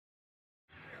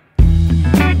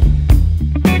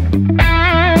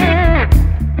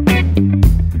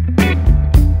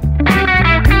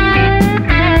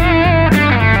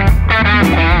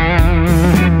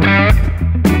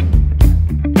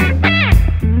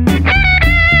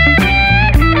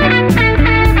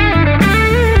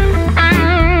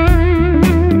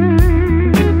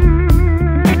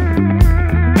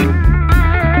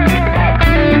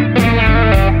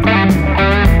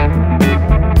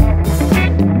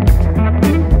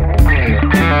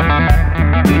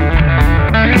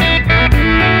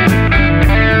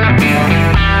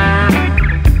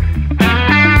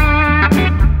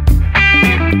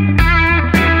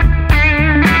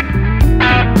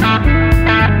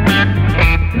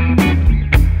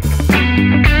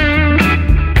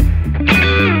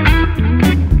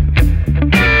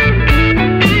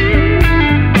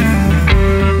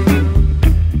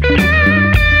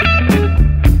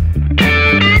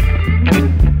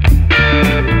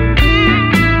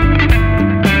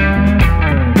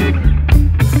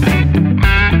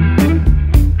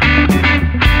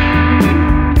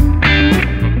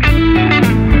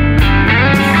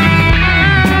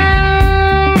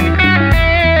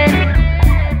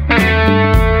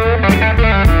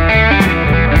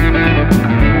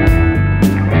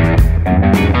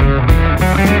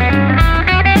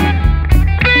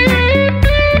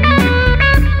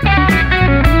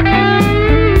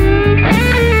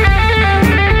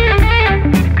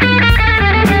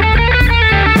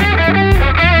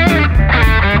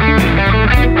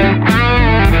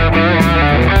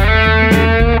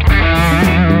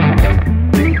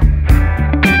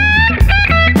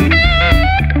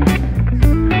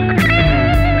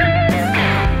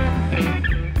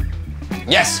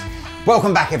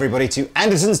Welcome back, everybody, to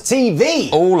Andertons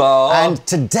TV. Hola. And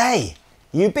today,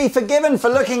 you'd be forgiven for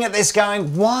looking at this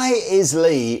going, why is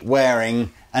Lee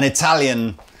wearing an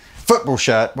Italian football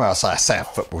shirt? Well, I say a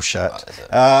football shirt.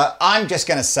 I'm just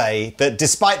going to say that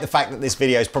despite the fact that this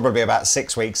video is probably about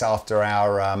 6 weeks after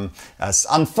our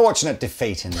unfortunate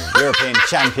defeat in the European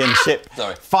Championship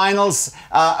finals,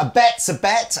 a bet's a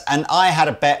bet, and I had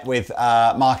a bet with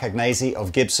Mark Agnesi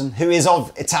of Gibson, who is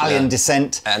of Italian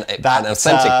descent. An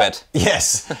authentic bet.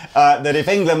 Yes, that if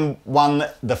England won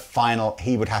the final,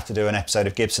 he would have to do an episode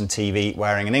of Gibson TV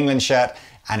wearing an England shirt.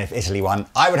 And if Italy won,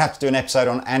 I would have to do an episode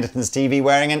on Andertons TV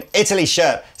wearing an Italy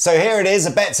shirt. So here it is,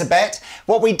 a bet's a bet.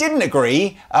 What we didn't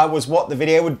agree was what the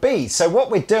video would be. So what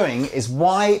we're doing is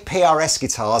why PRS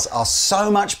guitars are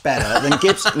so much better than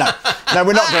Gibson. No,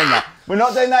 we're not doing that. We're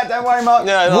not doing that, don't worry, Mark.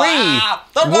 No,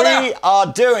 we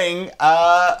are doing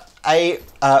a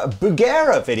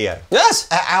Bugera video. Yes.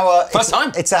 First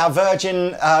time. It's our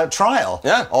virgin trial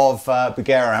of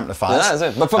Bugera amplifiers. Yeah,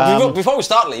 that's it. But before we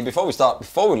start, Lee, before we start,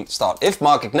 if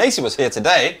Mark Agnesi was here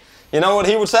today, you know what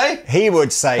he would say? He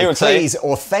would say, please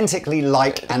authentically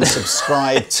like and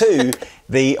subscribe to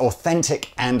the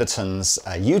Authentic Andertons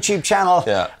YouTube channel.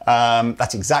 Yeah.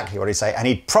 That's exactly what he'd say. And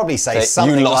he'd probably say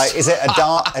something like, is it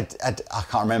I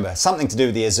can't remember. Something to do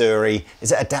with the Azzurri.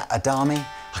 Is it Adami?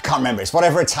 I can't remember. It's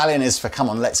whatever Italian is for come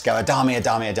on, let's go. Adami,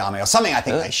 Adami, Adami, or something I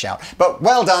think they shout. But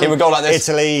well done, Here we go like this.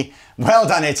 Italy. Well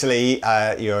done, Italy.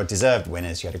 You're deserved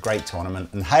winners. You had a great tournament.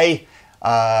 And hey,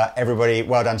 everybody,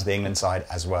 well done to the England side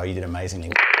as well. You did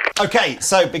amazingly. Okay,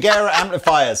 so Bugera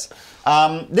amplifiers.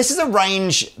 This is a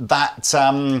range that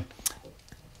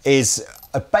is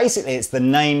basically it's the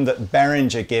name that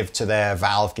Behringer give to their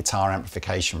valve guitar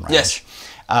amplification range. Yes.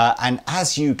 And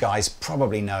as you guys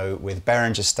probably know, with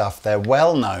Behringer stuff, they're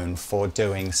well known for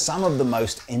doing some of the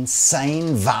most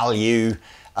insane value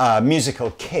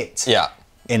musical kit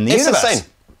in the universe.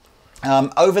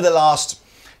 Insane. Over the last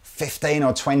 15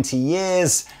 or 20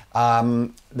 years,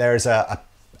 there's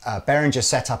Behringer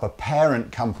set up a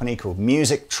parent company called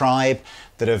Music Tribe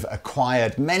that have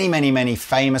acquired many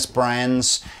famous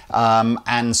brands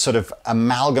and sort of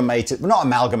amalgamated, well, not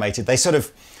amalgamated, they sort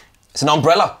of... It's an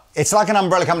umbrella. It's like an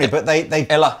umbrella company, but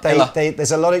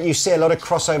there's a lot of, you see a lot of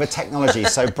crossover technology.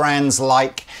 So brands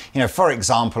like, you know, for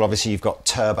example, obviously you've got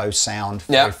Turbo Sound,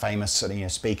 very famous sort of, you know,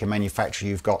 speaker manufacturer.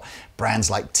 You've got brands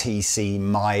like TC,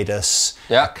 Midas,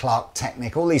 Clark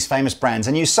Technic, all these famous brands.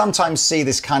 And you sometimes see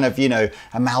this kind of, you know,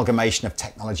 amalgamation of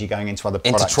technology going into other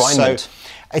products. Intertwinement. So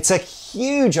it's a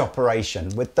huge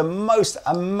operation with the most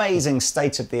amazing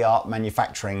state-of-the-art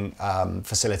manufacturing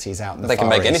facilities out in the Far They can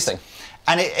make East. anything.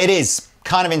 And it is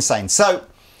kind of insane. So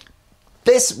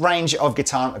this range of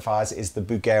guitar amplifiers is the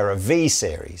Bugera V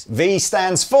series. V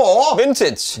stands for...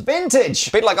 Vintage. Vintage.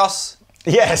 A bit like us.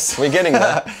 Yes. We're getting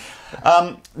there.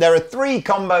 There are 3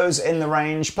 combos in the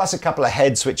range, plus a couple of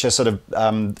heads, which are sort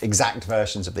of exact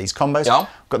versions of these combos. Yeah.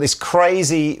 Got this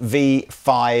crazy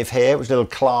V5 here, which is a little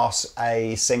Class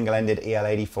A single-ended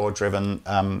EL84 driven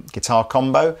guitar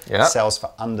combo. Yeah. Sells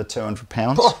for under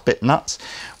 £200. Oh. Bit nuts.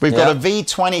 We've got a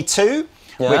V22.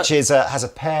 Which has a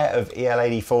pair of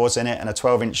EL84s in it and a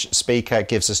 12-inch speaker. It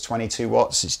gives us 22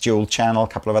 watts. It's dual channel, a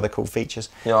couple of other cool features.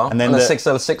 Yeah, and then the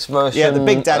 6L6 version. Yeah, the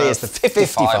big daddy is the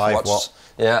 55 watt.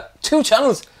 Yeah, 2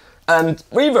 channels and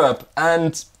reverb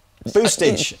and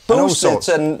boostage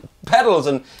and pedals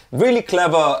and really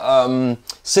clever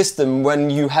system.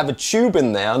 When you have a tube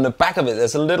in there, on the back of it,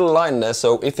 there's a little line there.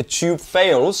 So if a tube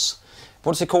fails.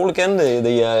 What's it called again?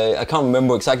 I can't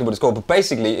remember exactly what it's called, but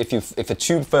basically, if a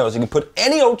tube fails, you can put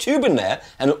any old tube in there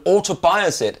and it'll auto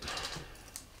bias it.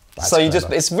 That's so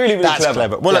it's really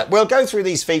clever. Well, we'll go through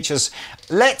these features.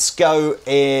 Let's go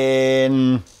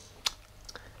in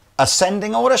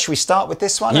ascending order. Should we start with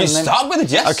this one? Start with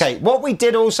it, yes. Okay. What we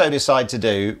did also decide to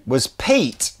do was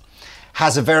Pete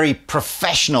has a very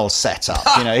professional setup.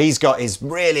 You know, he's got his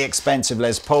really expensive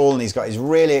Les Paul and he's got his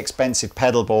really expensive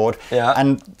pedal board. Yeah.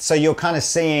 And so you're kind of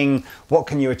seeing what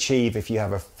can you achieve if you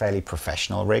have a fairly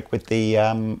professional rig with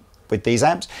the with these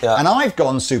amps. Yeah. And I've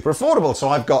gone super affordable. So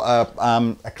I've got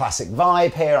a classic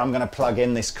vibe here. I'm going to plug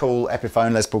in this cool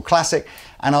Epiphone Les Paul Classic,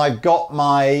 and I've got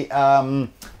my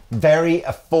very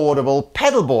affordable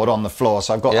pedal board on the floor.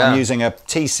 So I'm using a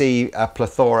TC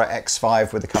Plethora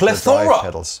X5 with a couple of drive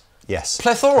pedals. Yes.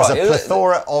 Plethora. There's a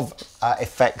plethora of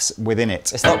effects within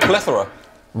it. It's not plethora.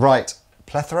 Right.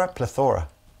 Plethora.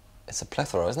 It's a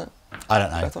plethora, isn't it? I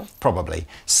don't know. Plethora? Probably.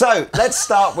 So let's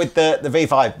start with the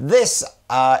V5. This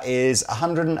is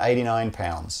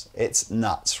 £189. It's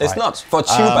nuts, right? It's nuts for a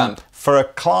tube amp. For a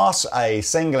Class A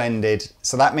single-ended,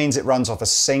 so that means it runs off a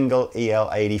single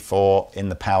EL84 in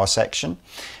the power section.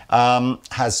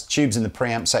 Has tubes in the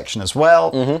preamp section as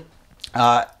well.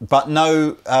 But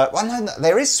no, well, no,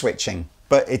 there is switching,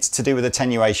 but it's to do with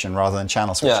attenuation rather than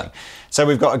channel switching. Yeah. So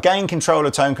we've got a gain controller,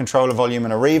 tone controller, volume,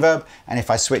 and a reverb. And if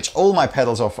I switch all my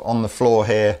pedals off on the floor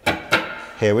here,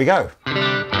 here we go.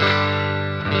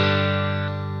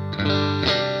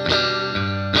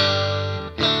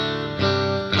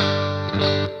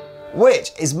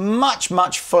 Which is much,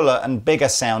 much fuller and bigger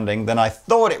sounding than I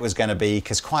thought it was going to be,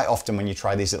 because quite often when you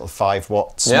try these little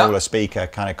 5-watt smaller speaker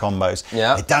kind of combos,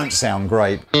 they don't sound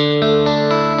great.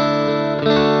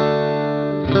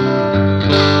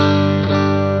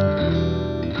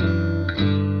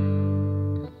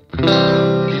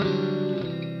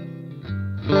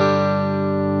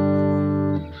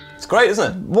 It's great,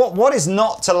 isn't it? What is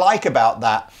not to like about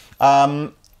that?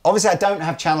 Obviously, I don't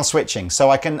have channel switching, so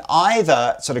I can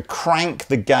either sort of crank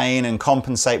the gain and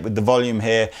compensate with the volume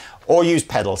here, or use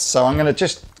pedals. So I'm going to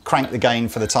just crank the gain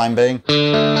for the time being.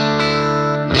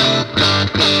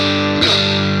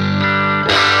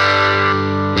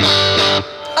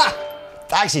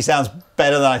 That actually sounds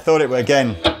better than I thought it would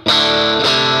again.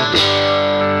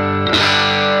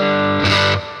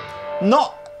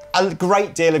 Not a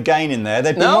great deal of gain in there.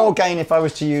 There'd be more gain if I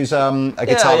was to use a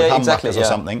guitar with humbuckers or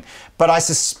something. But I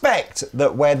suspect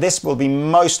that where this will be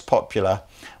most popular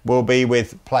will be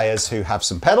with players who have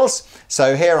some pedals.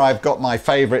 So here I've got my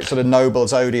favourite sort of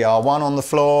Nobles ODR1 on the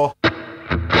floor.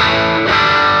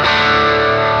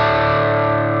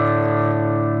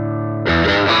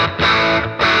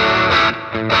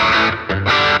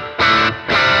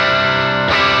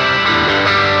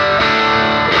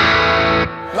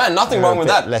 Man, nothing wrong with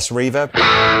that. Less reverb.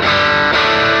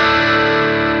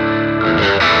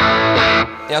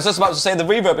 Yeah, I was just about to say the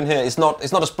reverb in here is not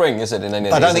a spring, is it? In any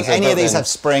of these? I don't think any of these have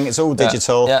spring. It's all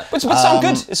digital. Yeah, but sound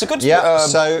good. It's a good. Yeah.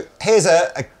 So here's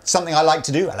something I like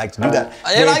to do. I like to do that.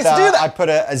 You like to do that? I put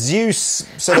a Zeus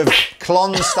sort of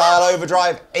clon style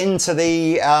overdrive into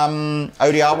the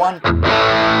ODR1.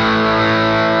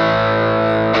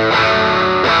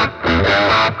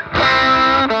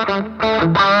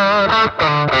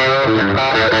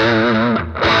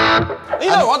 You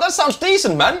know what? That sounds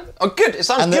decent, man. Oh, good. It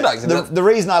sounds good, actually. The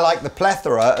reason I like the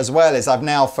plethora as well is I've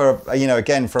now, for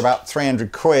again, for about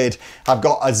 300 quid, I've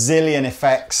got a zillion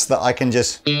effects that I can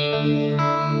just.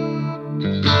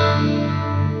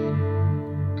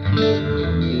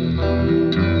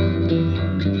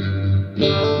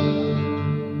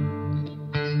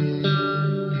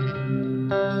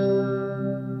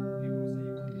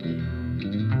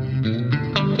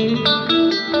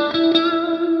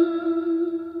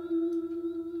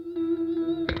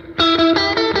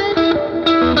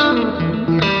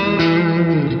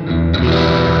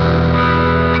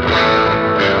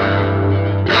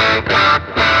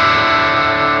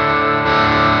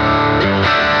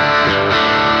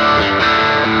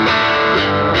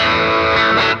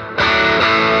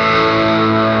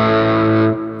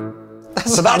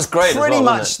 So that's great. Pretty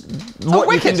much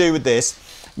what you can do with this.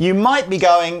 You might be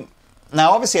going,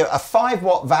 now obviously a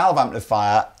 5-watt valve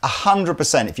amplifier,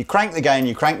 100%. If you crank the gain,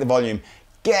 you crank the volume,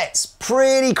 gets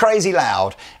pretty crazy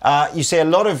loud. You see a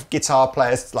lot of guitar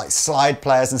players, like slide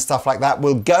players and stuff like that,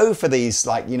 will go for these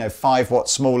 5-watt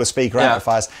smaller speaker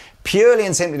amplifiers, purely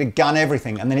and simply to gun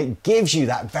everything. And then it gives you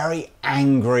that very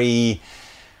angry,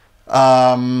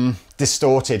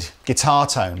 distorted guitar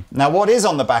tone. Now what is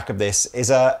on the back of this is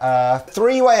a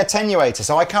 3-way attenuator.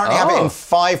 So I currently have it in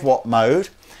 5-watt mode.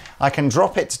 I can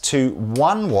drop it to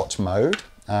 1-watt mode.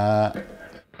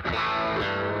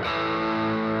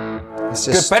 It's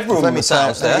just, good bedroom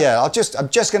sounds there. Yeah, I'm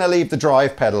just going to leave the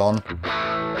drive pedal on.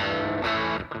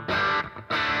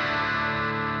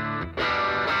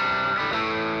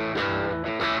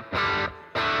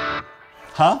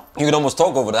 Huh? You can almost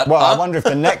talk over that. Well, I wonder if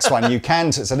the next one you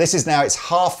can. So this is now, it's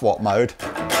 1/2-watt mode.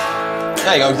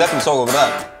 There you go, definitely talk over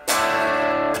that.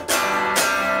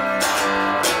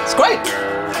 It's great.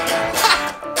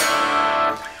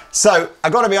 So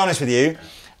I've got to be honest with you.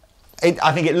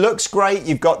 I think it looks great.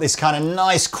 You've got this kind of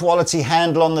nice quality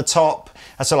handle on the top.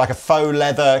 That's sort of like a faux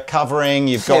leather covering.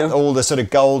 You've got all the sort of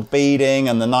gold beading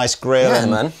and the nice grille. Yeah,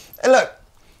 man. Look,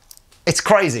 it's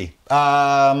crazy.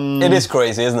 It is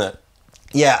crazy, isn't it?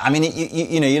 Yeah, I mean,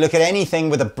 you look at anything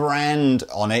with a brand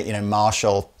on it,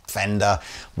 Marshall, Fender,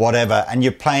 whatever, and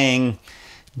you're playing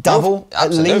double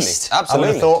at least. Absolutely. I would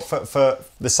have thought for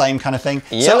the same kind of thing.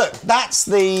 Yep. So look, that's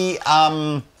the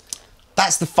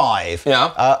 5.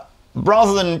 Yeah.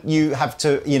 Rather than you have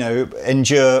to,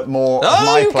 endure more of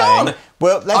my playing,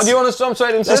 Well, let's. Oh, do you want to jump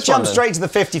straight into Let's this jump one, then? straight to the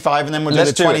 55, and then we'll do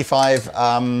the 25.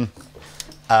 We'll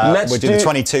do the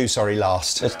 22. Sorry,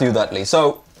 last. Let's do that, Lee.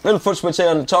 So, little foot switch here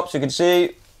on the top, so you can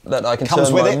see that I can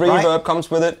turn my reverb. Right? Comes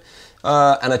with it,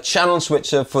 and a channel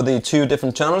switcher for the 2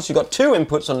 different channels. You've got 2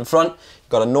 inputs on the front. You've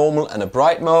got a normal and a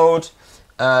bright mode.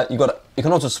 You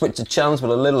can also switch the channels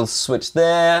with a little switch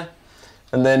there.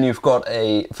 And then you've got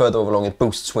a further along a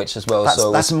boost switch as well.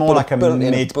 That's more like a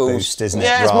mid boost, isn't it?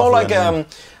 Yeah, it's more like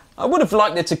I would have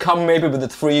liked it to come maybe with a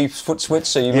 3-foot switch.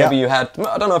 So maybe you had.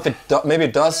 I don't know if it maybe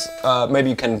it does. Maybe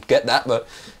you can get that, but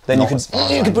then you can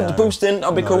put the boost in.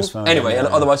 That'd be cool. Anyway, and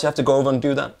otherwise you have to go over and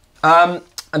do that.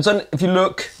 And so if you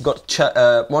look, you've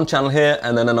got one channel here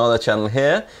and then another channel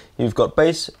here. You've got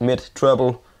bass, mid,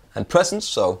 treble, and presence.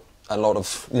 So a lot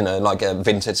of like a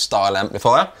vintage style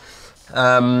amplifier.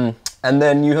 And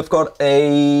then you have got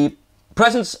a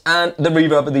presence and the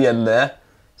reverb at the end there.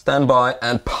 Standby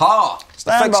and power.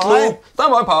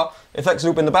 Standby power. Effects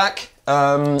loop in the back.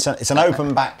 It's an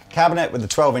open back cabinet with a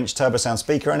 12-inch turbo sound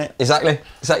speaker in it. Exactly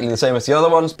the same as the other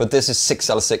ones, but this is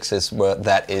 6L6s where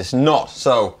that is not.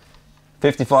 So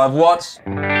 55 watts.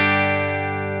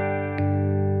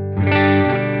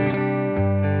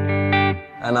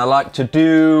 And I like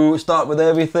to start with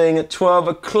everything at 12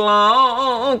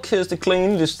 o'clock. Here's the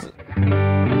clean, just...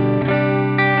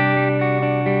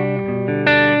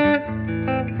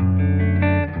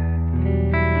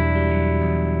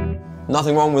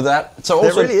 Nothing wrong with that. So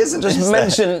also, there really isn't, just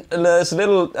mention there's a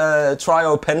little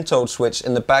trio pentode switch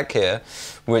in the back here,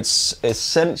 which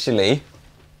essentially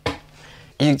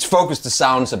it focuses the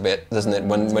sounds a bit, doesn't it?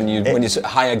 When you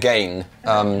higher gain.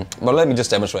 Well, let me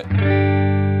just demonstrate.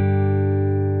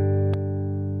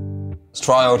 Let's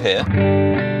try out here.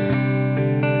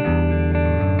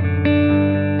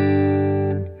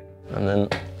 And then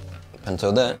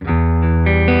pentode there.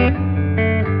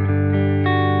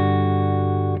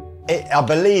 I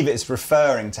believe it's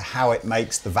referring to how it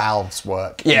makes the valves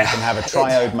work. Yeah. You can have a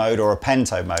triode mode or a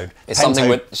pentode mode. It's something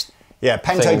with... Yeah,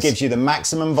 pentode gives you the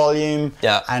maximum volume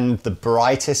and the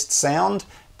brightest sound.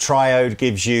 Triode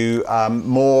gives you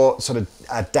more sort of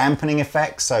dampening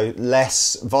effects, so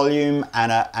less volume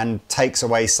and takes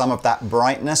away some of that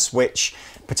brightness, which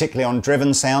particularly on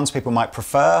driven sounds people might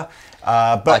prefer.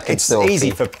 But it's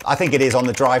easy for. I think it is on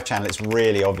the drive channel. It's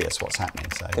really obvious what's happening.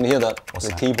 So can you hear that?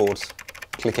 The keyboards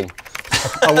clicking.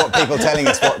 Oh, what people telling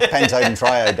us what pentode and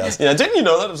triode does. Yeah, didn't you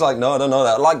know that? It was like, no, I don't know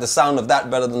that. I like the sound of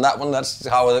that better than that one. That's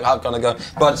how it's gonna go.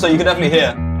 But so you can definitely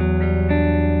hear.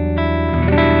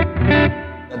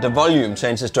 The volume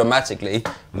changes dramatically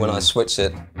when I switch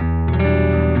it.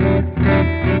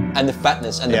 And the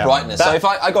fatness and the brightness. So if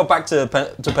I go back to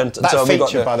pentode... That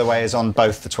feature, by the way, is on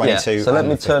both the 22 so and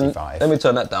the 55. Let me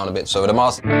turn that down a bit. So the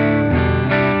master...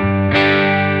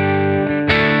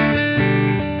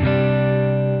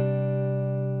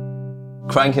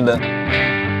 Cranking the...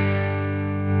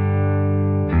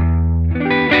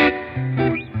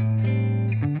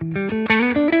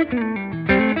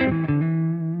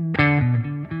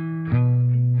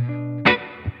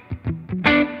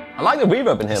 I like the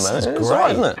reverb in here, man. It's great,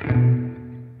 right, isn't it?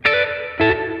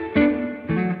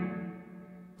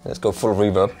 Let's go full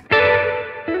reverb.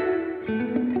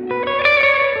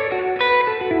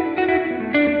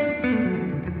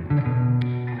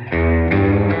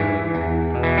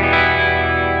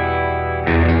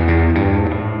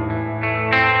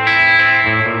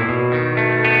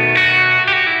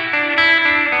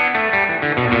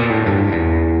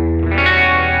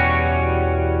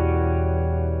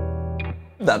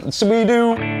 So we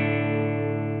do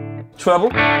treble.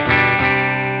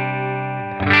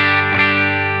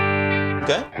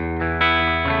 Okay.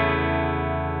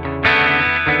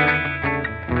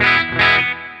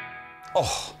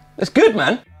 Oh, it's good,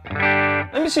 man.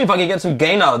 Let me see if I can get some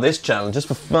gain out of this channel just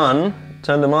for fun.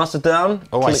 Turn the master down.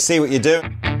 Oh, I see what you do.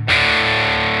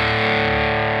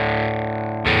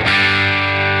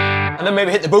 And then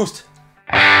maybe hit the boost.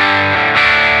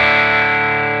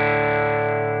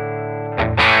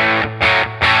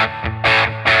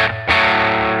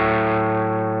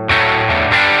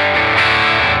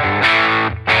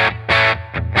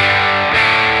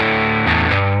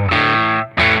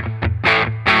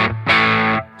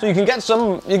 So you can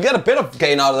get a bit of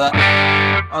gain out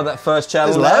of that first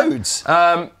channel. There's loads.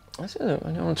 I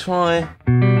want to try. I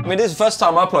mean, this is the first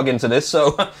time I plug into this,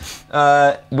 so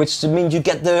which means you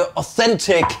get the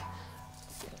authentic,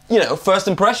 first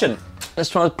impression. Let's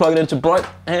try and plug it into bright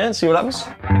here and see what happens.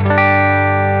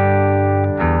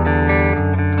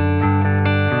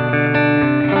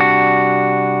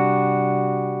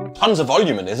 Tons of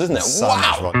volume in this, isn't there? So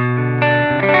wow.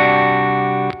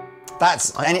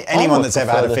 That's anyone that's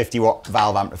ever had a 50-watt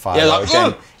valve amplifier. Yeah, like,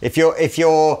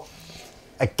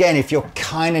 again, if you're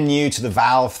kind of new to the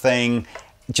valve thing,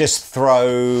 just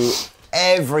throw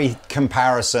every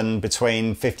comparison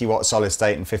between 50-watt solid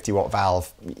state and 50-watt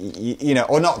valve, you know,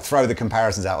 or not throw the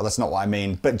comparisons out. Well, that's not what I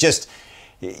mean, but just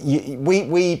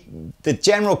the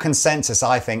general consensus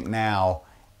I think now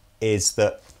is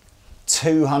that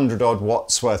 200 odd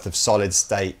watts worth of solid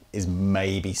state is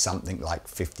maybe something like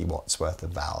 50 watts worth of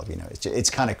valve. You know, it's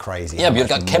kind of crazy. Yeah, but you've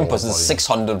got Kempers is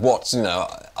 600 watts, you know,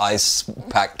 ice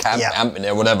pack amp in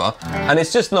there, whatever. And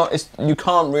it's just not, you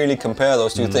can't really compare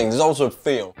those two things. There's also a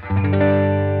feel.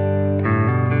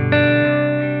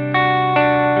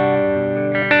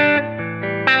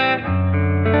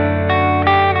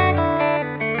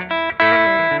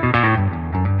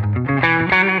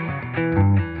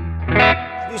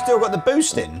 Still got the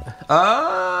boost in?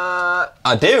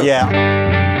 I do. Yeah.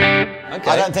 Okay.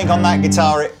 I don't think on that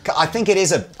guitar, I think it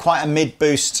is quite a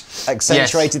mid-boost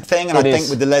accentuated thing, and I think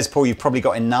with the Les Paul you've probably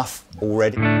got enough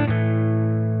already.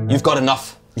 You've got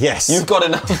enough. Yes. You've got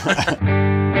enough.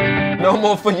 No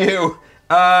more for you.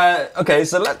 Okay,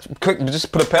 so let's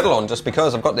just put a pedal on just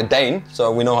because I've got the Dane,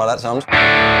 so we know how that sounds.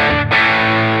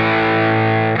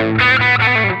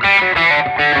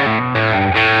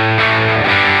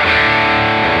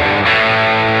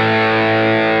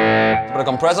 Put a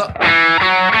compressor.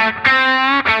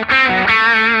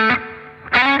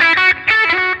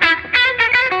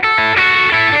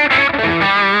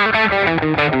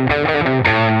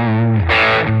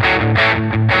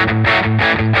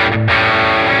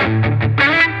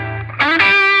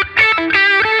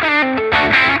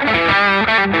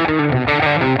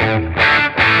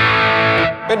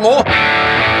 Bit more.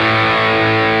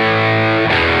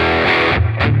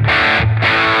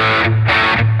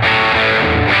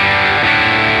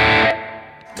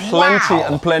 Plenty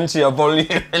and plenty of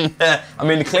volume in there. I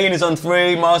mean, the clean is on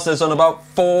 3, master is on about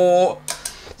 4.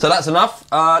 So that's enough.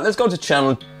 Let's go to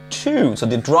channel 2, so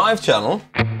the drive channel.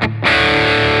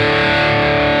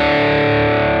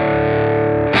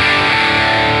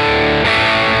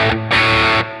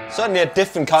 Certainly a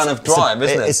different kind of drive,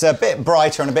 isn't it? It's a bit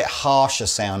brighter and a bit harsher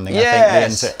sounding,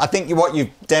 yes. I think what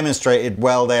you've demonstrated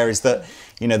well there is that,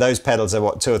 you know, those pedals are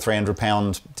what, £200 or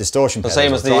 £300 distortion pedals,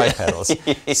 same as the drive pedals.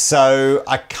 So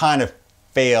I kind of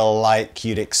feel like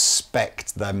you'd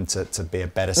expect them to be a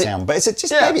better sound, but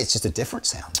maybe it's just a different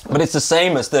sound. But it's the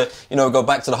same as the, you know, go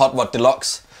back to the Hot Rod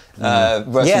Deluxe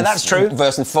version. Yeah, that's true.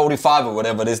 Version 45 or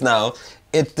whatever it is now.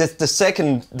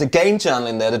 The gain channel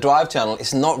in there, the drive channel,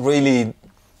 is not really.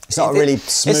 It's not really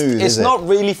smooth. It's not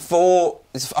really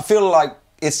I feel like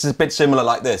it's a bit similar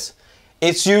like this.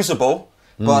 It's usable.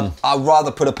 But I'd rather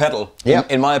put a pedal.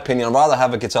 In my opinion, I'd rather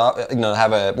have a guitar, you know,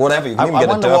 have a whatever. You can even get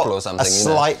a Durple or something. A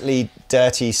slightly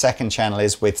dirty second channel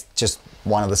is with just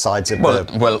one of the sides of well.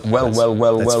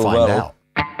 Let's find out.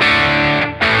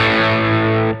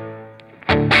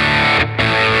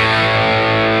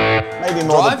 Maybe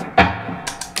more. Drive?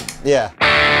 Yeah.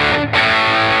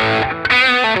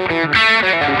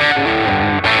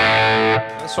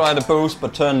 Let's try the boost,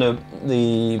 but turn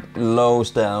the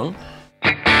lows down.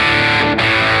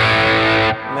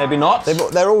 Maybe not.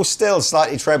 They're all still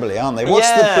slightly trebly, aren't they?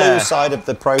 What's the blue side of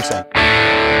the Protein?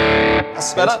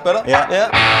 That's better.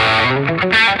 Yeah.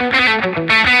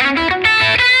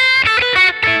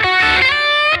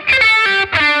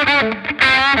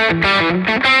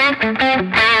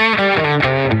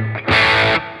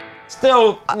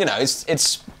 Still, you know, it's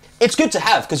good to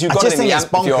have because you've got it in the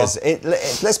amp. I just think it's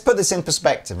bonkers. Let's put this in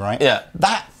perspective, right? Yeah.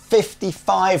 That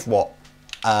 55 watt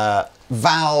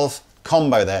valve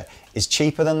combo there is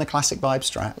cheaper than the classic Vibe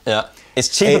Strat. Yeah, it's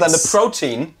cheaper than the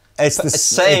Protein. It's the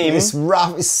same. It's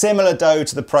rough. It's similar dough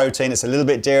to the Protein. It's a little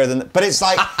bit dearer than, but it's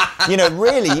like, you know,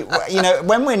 really, you know,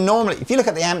 when we're normally, if you look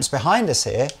at the amps behind us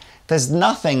here, there's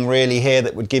nothing really here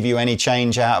that would give you any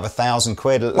change out of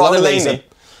 £1,000. Well,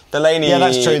 the Laney. Yeah,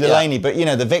 that's true, the Laney. But, you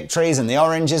know, the Victories and the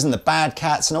Oranges and the Bad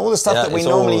Cats and all the stuff that we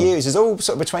normally use is all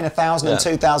sort of between £1,000 and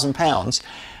 £2,000.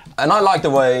 And I like the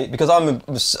way, because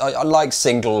I like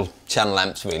single channel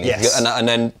amps really. Yes. And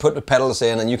then put the pedals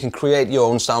in and you can create your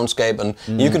own soundscape and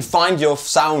you can find your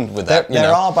sound with that.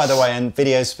 There are, by the way, and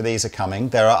videos for these are coming,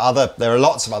 there are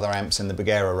lots of other amps in the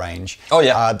Bugera range. Oh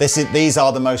yeah. These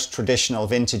are the most traditional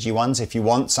vintagey ones. If you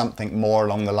want something more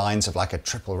along the lines of like a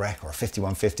triple rec or a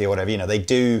 5150 or whatever, you know, they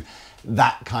do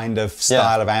that kind of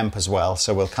style of amp as well.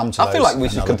 So we'll come to those. I feel like we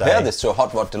should compare this to a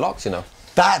Hot Rod Deluxe, you know.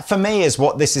 That, for me, is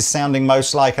what this is sounding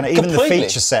most like. And even Completely. the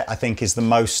feature set, I think, is the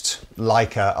most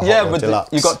like a Hot Rod but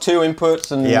Deluxe. you got 2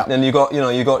 inputs, and then you got,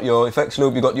 you got your effects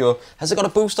loop. You got your. Has it got a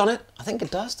boost on it? I think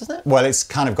it does, doesn't it? Well, it's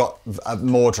kind of got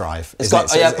more drive. It's got, it?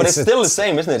 So but it's still the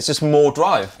same, isn't it? It's just more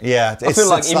drive. Yeah, I feel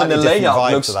like even the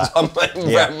layout looks that.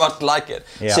 very much like it.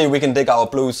 Yeah. See, we can dig our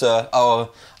blues, our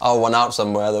one out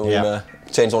somewhere that we've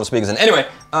changed all the speakers in. Anyway,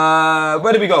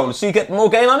 where do we go? So you get more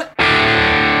gain on it?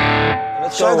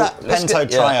 Let's show that Pento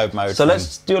triode mode. So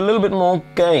let's do a little bit more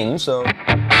gain. So.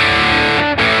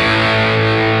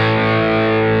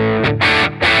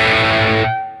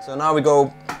 So now we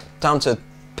go down to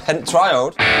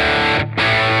triode. A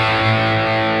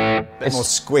bit more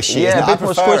squishy. Yeah, a bit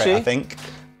more squishy. I think.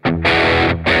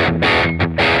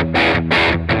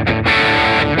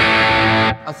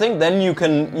 I think then you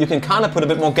can kind of put a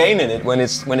bit more gain in it when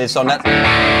it's on that.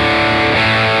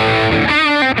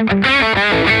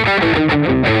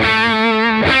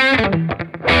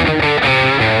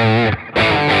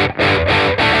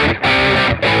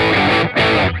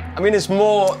 I mean, it's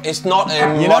not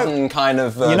a modern kind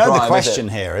of You know drive, the question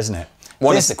here, isn't it?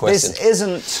 What is the question? This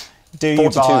isn't, do you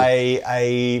buy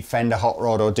a Fender Hot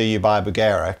Rod or do you buy a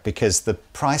Bugera? Because the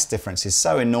price difference is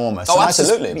so enormous. Oh,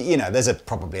 absolutely. There's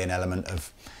probably an element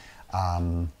of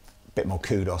a bit more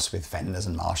kudos with Fenders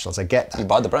and Marshalls. I get that. You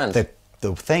buy the brand.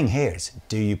 The thing here is,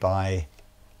 do you buy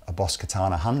a Boss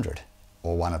Katana 100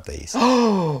 or one of these?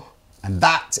 And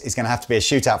that is going to have to be a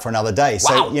shootout for another day.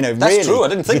 Wow, so, that's really, true. I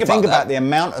didn't think about that. Think about the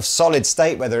amount of solid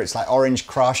state, whether it's like Orange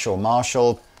Crush or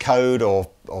Marshall Code or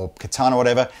Katana or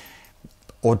whatever.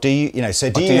 Or do you, do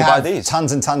you have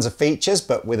tons and tons of features,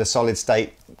 but with a solid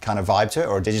state kind of vibe to it,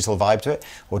 or a digital vibe to it?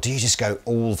 Or do you just go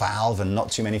all valve and not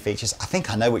too many features? I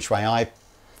think I know which way I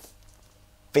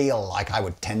feel like I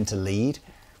would tend to lean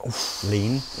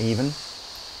even.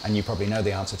 And you probably know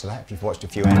the answer to that if you've watched a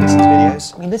few Andertons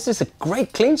videos. I mean, this is a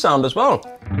great clean sound as well.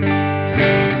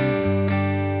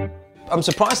 I'm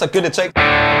surprised how good it takes the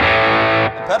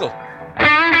pedal.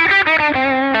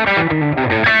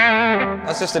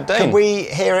 That's just a Dane. Can we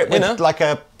hear it with like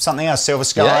something else, Silver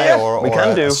Sky or we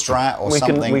can a do. Strat or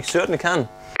something? We certainly can.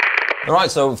 All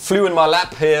right, so flew in my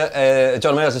lap here.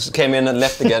 John Mayers just came in and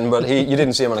left again, but you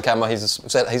didn't see him on the camera. He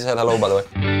said hello, by the way.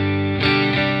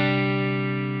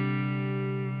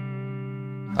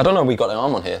 I don't know if we got an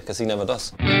arm on here, because he never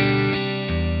does.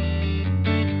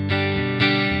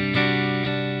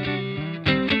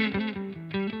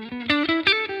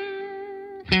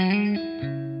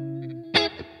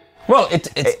 Well,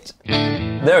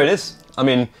 there it is. I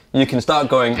mean, you can start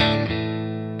going.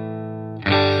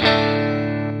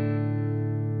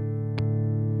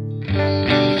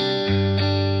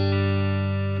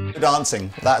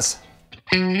 Dancing, that's.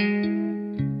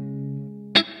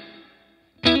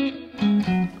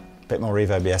 Bit more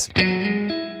reverb, yes.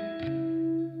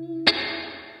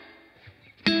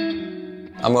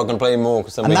 I'm not going to play more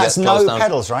because then and we that's get no down.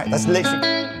 pedals, right? That's literally.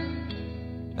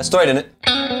 Let's throw it in it.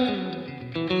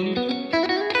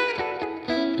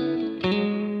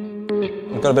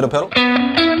 We've got a bit of pedal.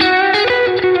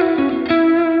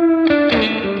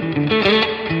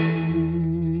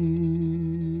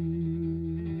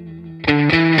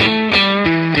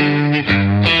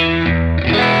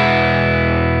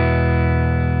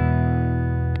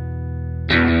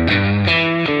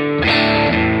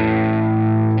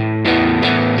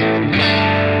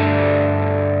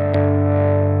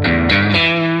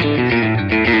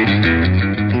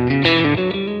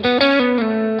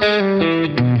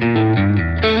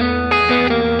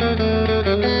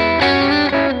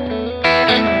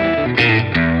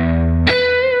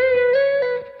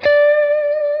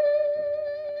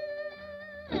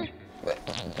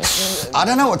 I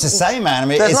don't know what to say, man. I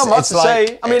mean, there's not much to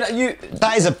say. I mean,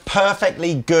 that is a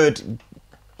perfectly good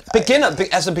beginner.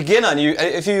 As a beginner, and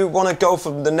if you want to go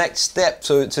for the next step,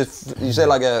 to you say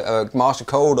like a Marshall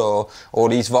Code or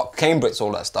these Cambridge,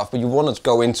 all that stuff, but you want to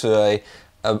go into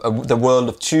the world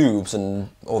of tubes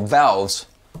or valves.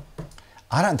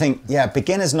 I don't think. Yeah,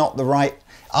 beginner's not the right.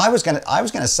 I was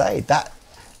gonna say that.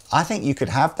 I think you could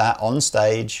have that on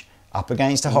stage, up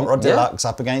against a Hot Rod Deluxe,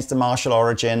 up against a Marshall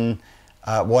Origin.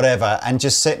 Whatever, and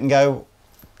just sit and go,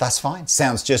 that's fine.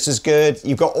 Sounds just as good.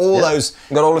 You've got all those.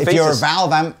 You've got all the if features. You're a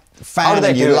valve amp fan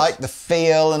and you like the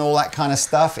feel and all that kind of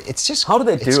stuff, it's just how do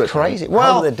they do it? It's crazy. Man?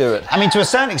 Well, how do they do it? I mean, to a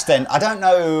certain extent, I don't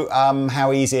know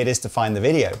how easy it is to find the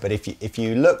video, but if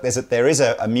you look, there is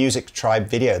a Music Tribe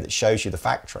video that shows you the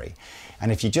factory,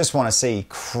 and if you just want to see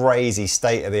crazy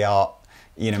state of the art.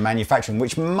 Manufacturing,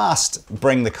 which must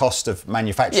bring the cost of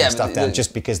manufacturing stuff down,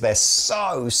 just because they're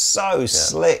so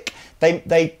slick.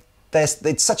 They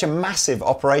it's such a massive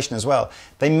operation as well.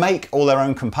 They make all their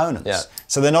own components. Yeah.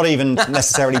 So they're not even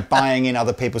necessarily buying in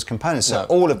other people's components. So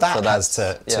all of that has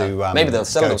to maybe they'll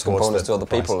sell those components to other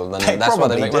people, and then that's why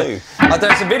they make money.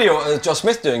 There's a video of Josh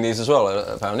Smith doing these as well,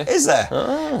 apparently. Is there?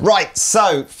 Right,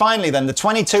 so finally then, the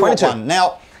 22 watt one.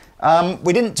 Now,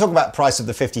 we didn't talk about the price of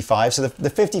the 55, so the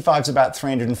 55 is about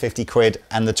 350 quid,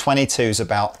 and the 22 is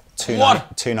about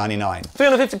 $299.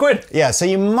 350 quid? Yeah, so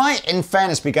you might, in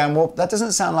fairness, be going, well, that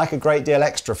doesn't sound like a great deal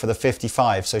extra for the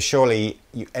 55, so surely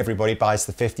everybody buys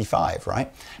the 55,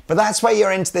 right? But that's where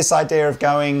you're into this idea of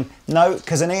going, no,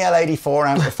 because an EL84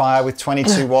 amplifier with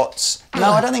 22 watts,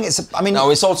 no, I don't think it's, no,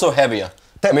 it's also heavier.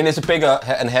 I mean, it's a bigger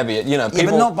and heavier, you know, people...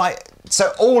 Yeah, but not by...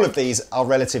 So all of these are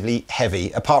relatively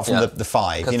heavy, apart from the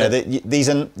 5. You know, these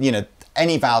are, you know,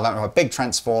 any valve amplifier, big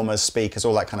transformers, speakers,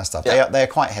 all that kind of stuff. They're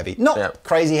quite heavy. Not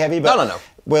crazy heavy, but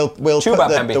we'll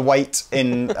put the weight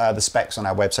in the specs on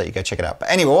our website. You go check it out. But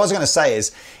anyway, what I was going to say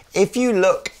is, if you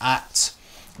look at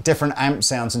different amp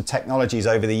sounds and technologies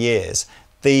over the years,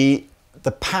 the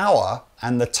power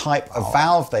and the type of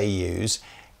valve they use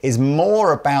is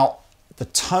more about the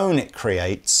tone it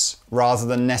creates rather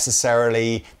than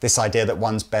necessarily this idea that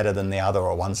one's better than the other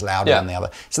or one's louder than the other.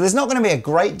 So there's not going to be a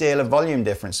great deal of volume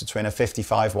difference between a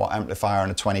 55 watt amplifier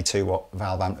and a 22 watt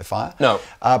valve amplifier. No.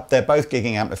 They're both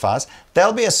gigging amplifiers.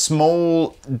 There'll be a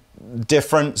small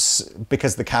difference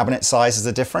because the cabinet sizes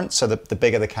are different. So the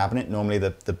bigger the cabinet, normally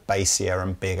the bassier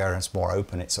and bigger, it's more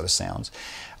open, it sort of sounds.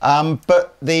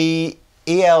 But the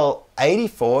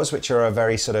EL84s, which are a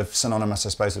very sort of synonymous, I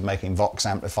suppose, with making Vox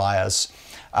amplifiers,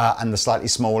 and the slightly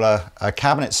smaller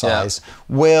cabinet size,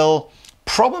 will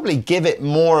probably give it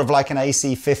more of like an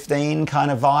AC15 kind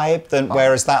of vibe, than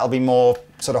whereas that'll be more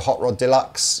sort of Hot Rod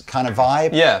Deluxe kind of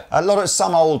vibe. Yeah. A lot of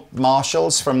some old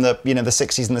Marshalls from the, you know, the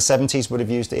 60s and the 70s would have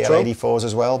used EL84s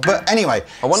as well. But anyway.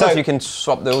 I wonder if you can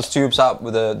swap those tubes out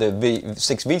with the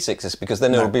V6s, because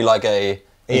then it'll be like a...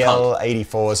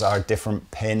 EL84s are a different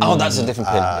pin. Oh, that's a different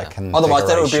pin. Otherwise,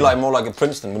 then it would be like more like a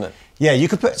Princeton, wouldn't it? Yeah, you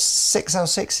could put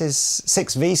 6L6s,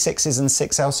 6 V6s and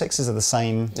 6L6s are the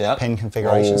same pin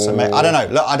configuration. So I don't know.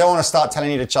 Look, I don't want to start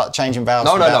telling you to change in valves.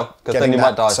 No, because then you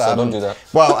might die, so don't do that.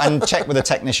 Well, and check with a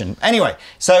technician. Anyway,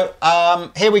 so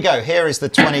here we go. Here is the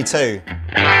 22.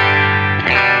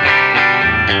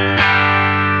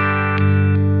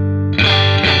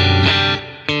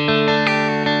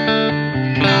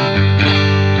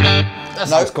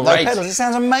 No pedals. It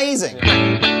sounds amazing.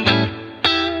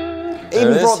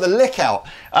 Even brought the lick out.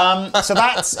 So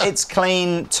that's its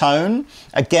clean tone.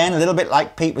 Again, a little bit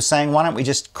like Pete was saying, why don't we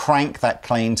just crank that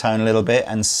clean tone a little bit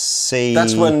and see...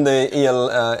 That's when the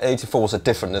EL84s are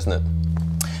different, isn't it?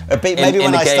 A bit, maybe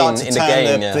when I start to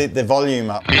turn the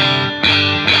volume up.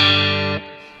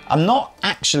 I'm not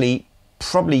actually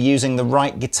probably using the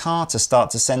right guitar to start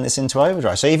to send this into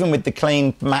overdrive. So even with the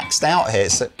clean maxed out here,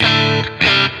 so...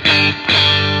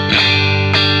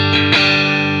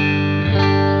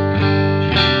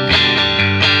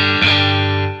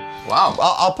 Wow.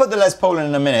 I'll put the Les Paul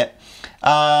in a minute.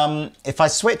 If I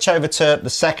switch over to the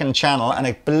second channel, and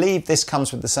I believe this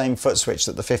comes with the same foot switch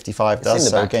that the 55 does,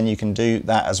 so again you can do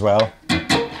that as well.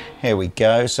 Here we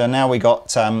go. So now we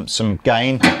got some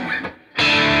gain.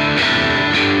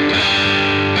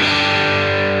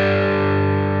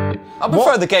 I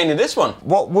prefer the gain in this one.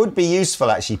 What would be useful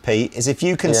actually, Pete, is if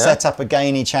you can set up a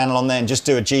gainy channel on there and just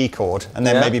do a G chord, and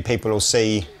then maybe people will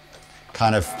see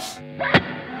kind of,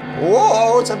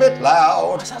 whoa, it's a bit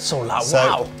loud. Why is that so loud? So,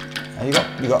 wow. You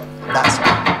got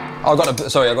that. I got the,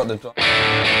 sorry, I got the...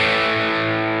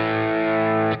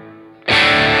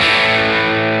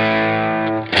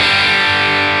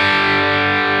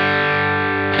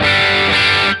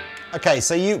 Okay,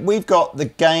 so we've got the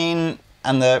gain,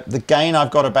 and the gain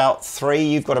I've got about 3,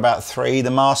 you've got about 3,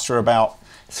 the master about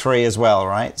 3 as well,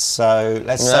 right? So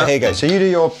let's so here you go. So you do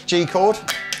your G chord.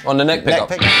 On the neck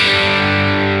pickup.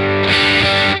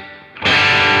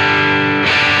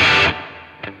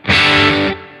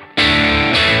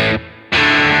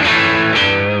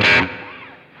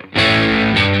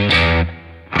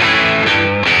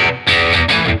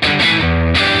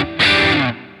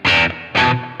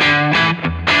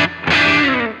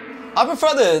 I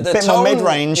prefer the bit tone, more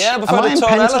mid-range. Yeah, I prefer the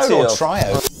tonality or of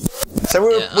triode. So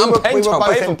we were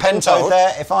both in pentode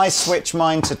there. If I switch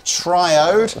mine to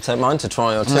triode, I'll take mine to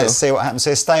triode too. Let's see what happens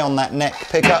here. Stay on that neck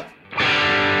pickup.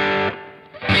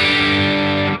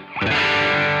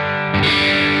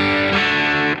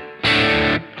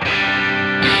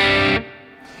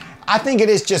 I think it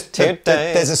is just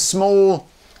there's a small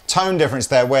tone difference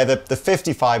there, where the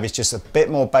 55 is just a bit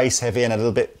more bass heavy and a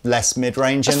little bit less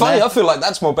mid-range. It's funny, I feel like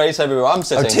that's more bass heavy where I'm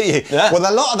sitting. Oh, do you? Yeah. Well,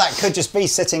 a lot of that could just be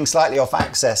sitting slightly off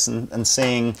axis and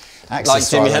seeing axis. Like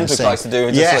Jimi Hendrix likes to do,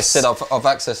 just like sit off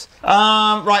axis.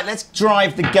 Right, let's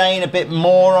drive the gain a bit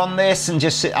more on this and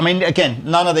just sit. I mean, again,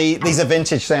 none of these are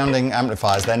vintage sounding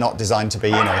amplifiers. They're not designed to be,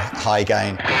 you know, high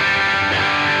gain.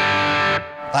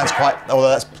 That's although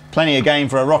that's plenty of gain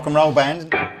for a rock and roll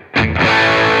band.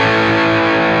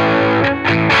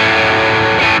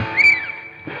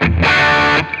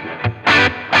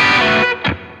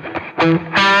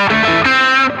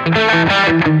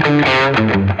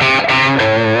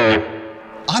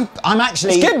 I'm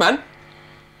actually. It's good, man.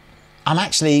 I'm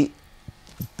actually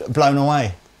blown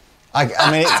away. I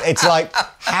mean, it's like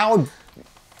how.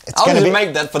 How do you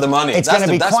make that for the money? It's going to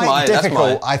be quite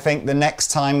difficult, I think, the next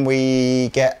time we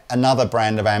get another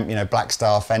brand of amp, you know, Black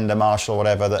Star, Fender, Marshall,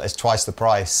 whatever, that is twice the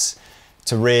price,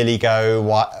 to really go,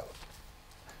 what?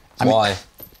 Why?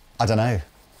 I don't know.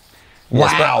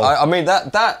 Yes, Wow. But I mean,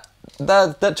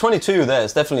 that 22 there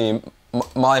is definitely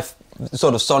my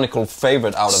sort of sonical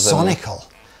favourite out of them. Sonical?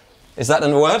 Is that a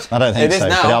word? I don't think so,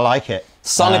 but I like it.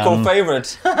 Sonical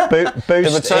favourite.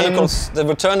 Boost the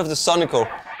return of the sonical.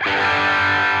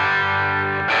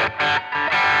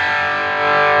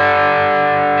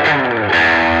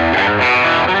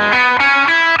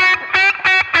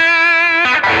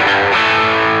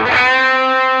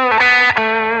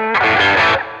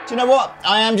 Do you know what?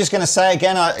 I am just going to say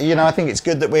again, I think it's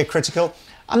good that we're critical.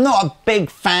 I'm not a big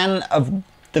fan of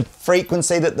the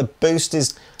frequency that the boost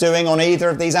is doing on either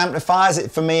of these amplifiers.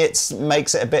 For me, it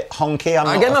makes it a bit honky.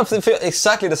 I feel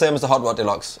exactly the same as the Hot Rod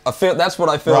Deluxe. That's what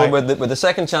I feel with the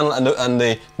second channel and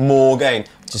the more gain.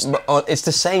 It's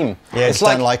the same. Yeah, I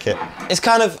don't like it. It's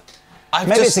kind of...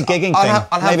 Maybe it's a gigging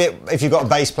thing. Maybe if you've got a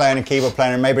bass player and a keyboard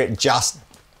player, and maybe it just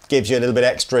gives you a little bit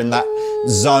extra in that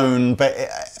zone. But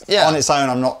on its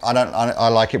own, I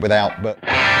like it without. But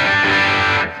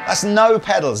that's no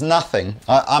pedals, nothing.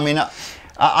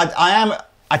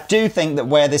 I do think that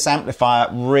where this amplifier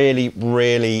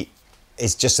really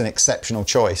is just an exceptional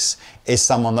choice is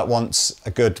someone that wants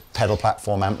a good pedal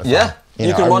platform amplifier. Yeah,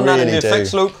 you can run that in the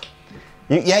effects loop.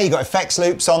 You got effects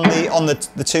loops on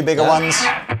the two bigger ones.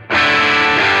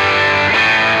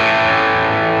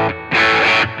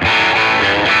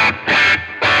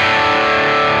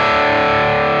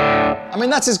 I mean,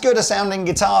 that's as good a sounding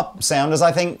guitar sound as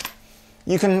I think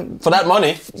you can. For that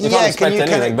money, you can't expect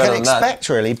anything better than that.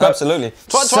 Really. But absolutely.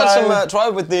 Try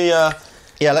with the...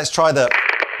 Yeah, let's try the...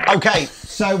 Okay,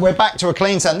 so we're back to a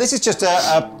clean sound. This is just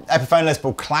a Epiphone Les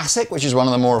Paul Classic, which is one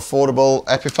of the more affordable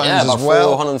Epiphones as well.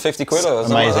 450 quid or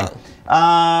something amazing. Like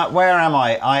that. Where am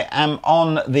I? I am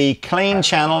on the clean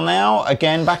channel now.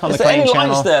 Again, back on the clean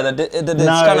channel. Is there any lines there that no,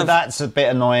 kind of... that's a bit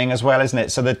annoying as well, isn't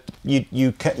it? So that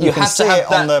you can see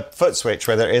it on the foot switch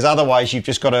whether it is. Otherwise, you've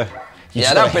just got to.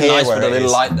 Yeah, that would be nice with a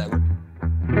little light there.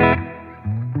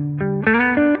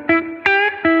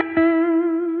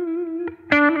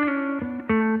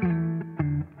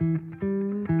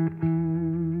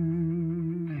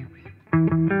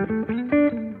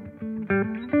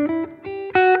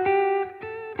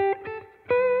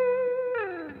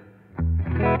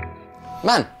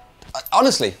 Man,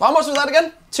 honestly, how much was that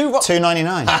again?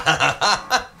 $2.99.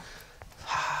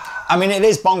 I mean, it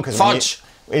is bonkers. Fudge.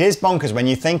 It is bonkers when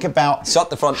you think about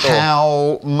shut the front door.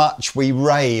 How much we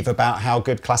rave about how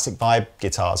good classic vibe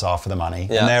guitars are for the money.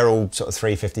 Yeah. And they're all sort of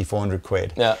 350, 400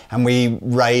 quid. Yeah. And we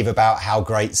rave about how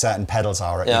great certain pedals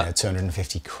are at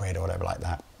 250 quid or whatever like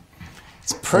that.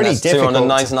 It's pretty difficult.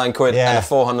 299 quid and a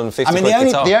 450 quid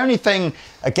guitar. The only thing,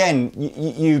 again,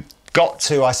 you got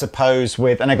to, I suppose,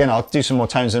 with, and again, I'll do some more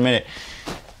tones in a minute,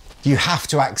 you have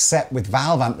to accept with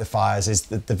valve amplifiers is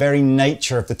that the very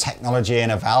nature of the technology in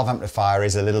a valve amplifier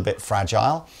is a little bit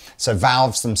fragile. So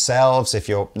valves themselves, if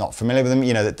you're not familiar with them,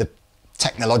 you know that the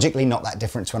technologically not that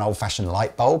different to an old-fashioned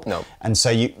light bulb. No. And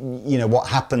so you know what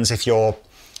happens if you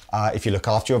look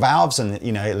after your valves and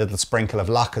a little sprinkle of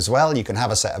luck as well, you can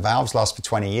have a set of valves last for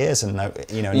 20 years and never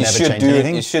change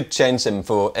anything. You should change them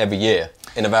for every year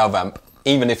in a valve amp.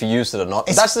 Even if you used it or not.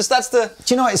 That's the.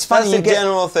 Do you know what? It's funny. That's the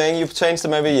general thing. You've changed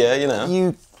them every year.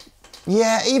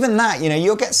 Yeah, even that.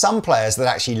 You'll get some players that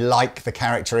actually like the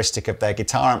characteristic of their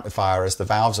guitar amplifier as the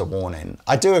valves are worn in.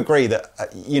 I do agree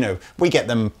that we get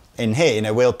them in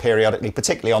here. We'll periodically,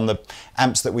 particularly on the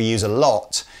amps that we use a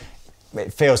lot.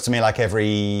 It feels to me like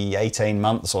every 18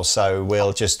 months or so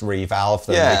we'll just revalve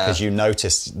them because you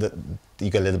notice that you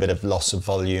get a little bit of loss of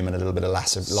volume and a little bit of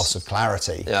loss of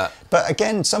clarity. Yeah. But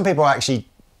again, some people actually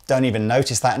don't even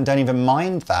notice that and don't even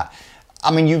mind that.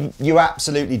 I mean, you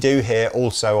absolutely do hear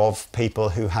also of people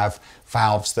who have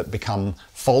valves that become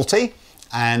faulty.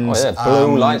 And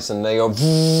blue lights and they go.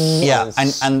 Yeah,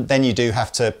 and then you do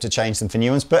have to change them for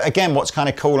new ones. But again, what's kind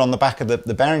of cool on the back of the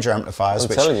Behringer amplifiers,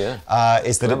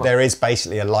 is that there is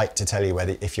basically a light to tell you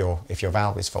whether if your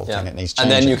valve is faulty and it needs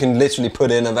changing. And then you can literally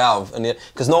put in a valve, and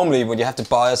because normally when you have to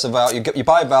bias a valve, you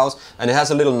buy valves and it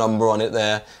has a little number on it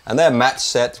there, and they're match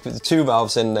set with 2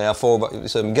 valves in there, 4,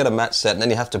 so you get a match set, and then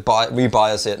you have to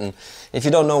rebias it. And if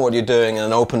you don't know what you're doing in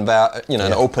an open valve,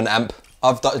 an open amp,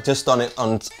 I've just done it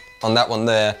on that one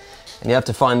there, and you have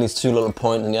to find these 2 little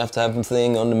points, and you have to have them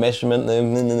thing on the measurement.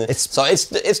 So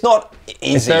it's not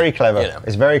easy. It's very clever.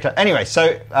 It's very clever. Anyway,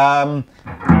 so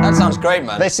that sounds great,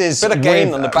 man. This is bit of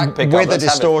gain on the back pickup with a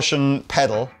distortion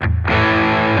pedal.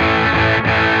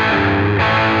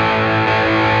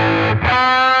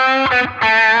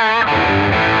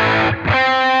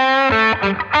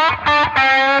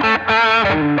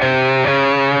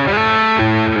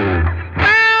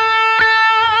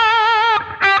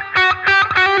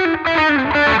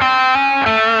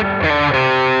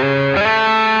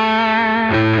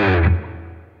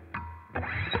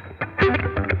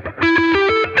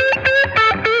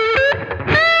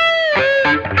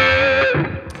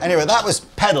 Anyway, that was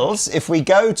pedals. If we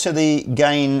go to the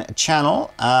gain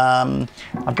channel, I've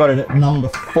got it at number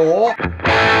 4.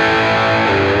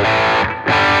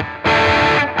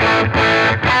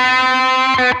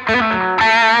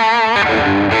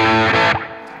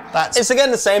 It's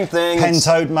again the same thing.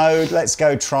 Pentode mode. Let's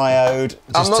go triode.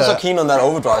 I'm not so keen on that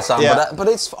overdrive sound, but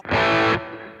it's.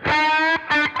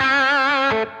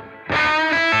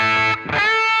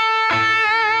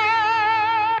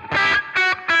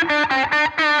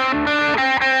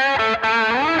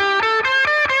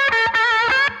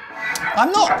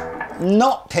 I'm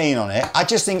not keen on it. I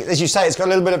just think, as you say, it's got a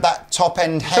little bit of that top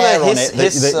end hair on it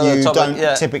that you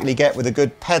don't typically get with a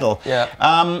good pedal. Yeah.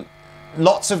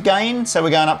 Lots of gain, so we're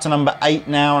going up to number 8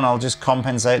 now, and I'll just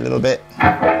compensate a little bit.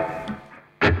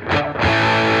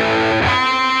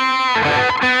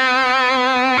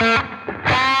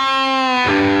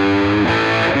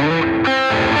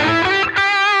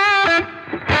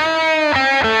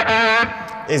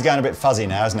 It's going a bit fuzzy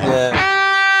now, isn't it? Yeah.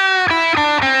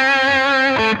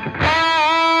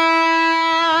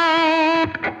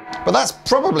 But that's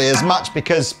probably as much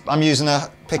because I'm using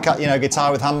a pickup,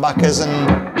 guitar with humbuckers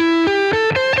and.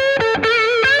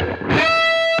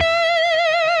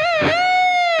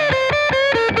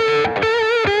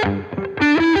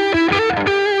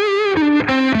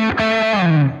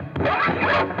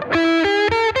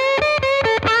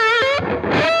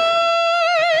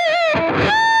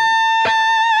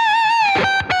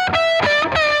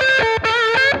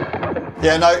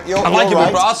 Yeah, no, you're I like your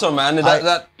right. vibrato, man.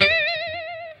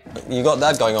 You got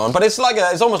that going on, but it's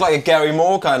almost like a Gary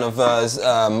Moore kind of.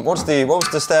 What was the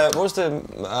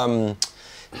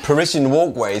Parisian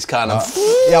walkways kind of?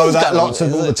 Yeah, that lots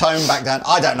of all the tone back down.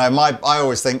 I don't know. I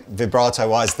always think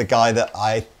vibrato-wise, the guy that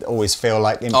I always feel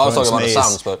like influenced I was talking about me the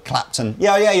sounds, is but Clapton.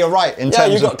 Yeah, you're right.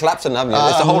 You've got Clapton, haven't you?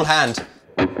 It's the whole hand.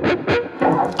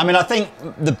 I mean, I think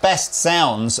the best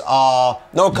sounds are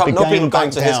no people going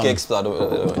to his gigs.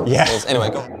 Anyway,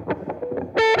 go.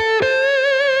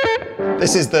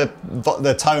 This is the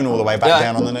tone all the way back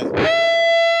down on the neck.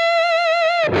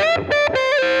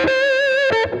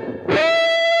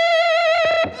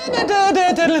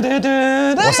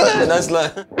 What's that? That's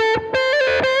like.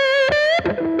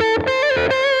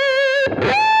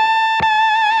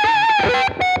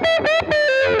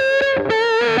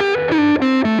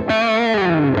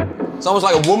 It's almost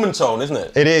like a woman tone, isn't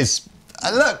it? It is.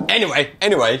 Look. Anyway,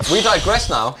 we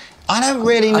digress now. I don't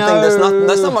really know. I think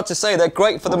there's not much to say. They're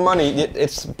great for the money.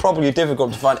 It's probably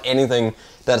difficult to find anything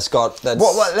that's got that.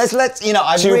 Well, let's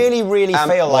I really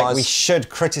feel like we should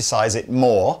criticise it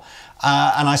more.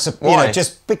 And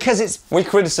just because it's... We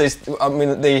criticise, I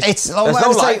mean,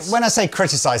 when I say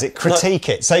criticise it, critique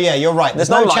it. So yeah, you're right. There's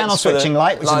no channel switching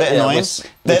light, which is a bit annoying.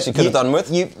 Which you could have done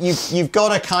with. You've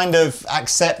got to kind of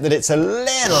accept that it's a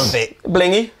little bit...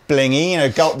 Blingy.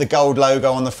 The gold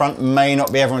logo on the front may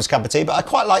not be everyone's cup of tea, but I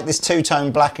quite like this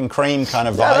two-tone black and cream kind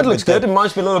of vibe. Yeah, that looks good. It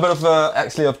reminds me a little bit of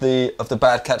of the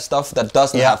Bad Cat stuff that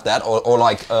doesn't have that, or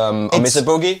like Mr.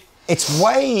 Boogie. It's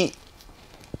way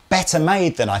better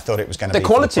made than I thought it was going to be. The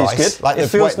quality is good. Like it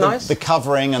feels nice. The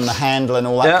covering and the handle and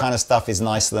all that kind of stuff is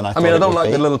nicer than I thought it would be. I don't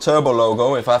like the little turbo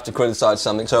logo. If I have to criticise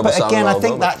something, turbo sound logo. But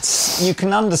again, I think you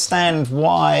can understand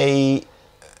why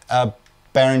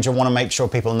Behringer want to make sure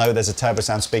people know there's a turbo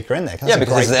sound speaker in there. Yeah,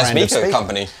 because it's their speaker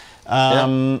company.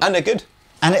 And they're good.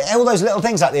 And all those little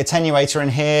things like the attenuator in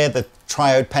here, the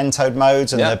triode pentode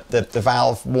modes, and the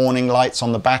valve warning lights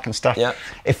on the back and stuff. Yeah.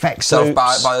 Effects loops.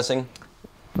 Self-biasing.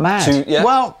 Mad.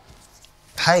 Well,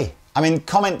 hey, I mean,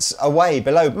 comments away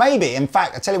below. Maybe, in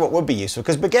fact, I tell you what would be useful,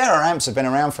 because Bugera amps have been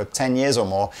around for 10 years or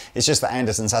more. It's just that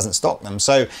Andertons hasn't stocked them.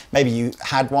 So maybe you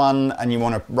had one and you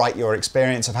want to write your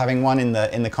experience of having one in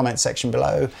the comments section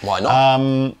below. Why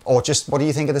not? Or just what do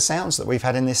you think of the sounds that we've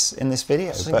had in this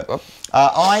video?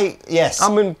 Yes.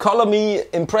 I mean, colour me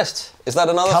impressed. Is that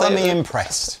another thing? Colour me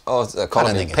impressed. Oh,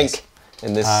 colour me pink.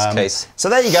 In this case. So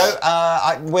there you go.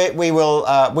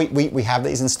 We have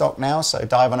these in stock now, so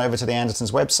dive on over to the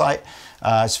Andertons website.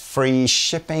 It's free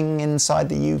shipping inside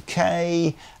the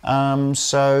UK.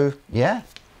 So yeah,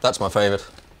 that's my favourite.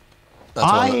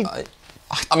 I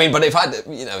mean, but if I,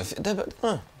 you know,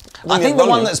 I think the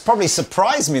one that's probably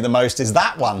surprised me the most is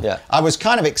that one. Yeah. I was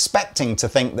kind of expecting to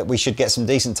think that we should get some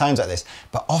decent tones like this,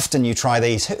 but often you try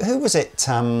these. Who was it?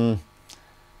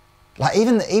 Like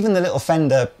even the little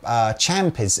Fender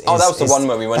Champ is that was the one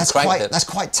where we went cranked it. That's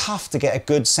quite tough to get a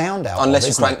good sound out unless of,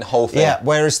 you crank the whole thing. Yeah,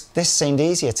 whereas this seemed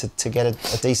easier to get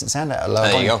a decent sound out of low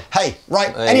volume. You go. Hey,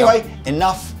 right, anyway,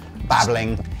 enough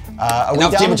babbling. Are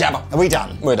enough we done? jibber jabber. Are we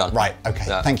done? We're done. Right, okay.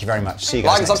 Yeah. Thank you very much. See you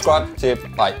guys like and subscribe. See you.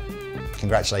 Bye.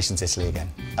 Congratulations, Italy,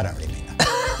 again. I don't really mean that.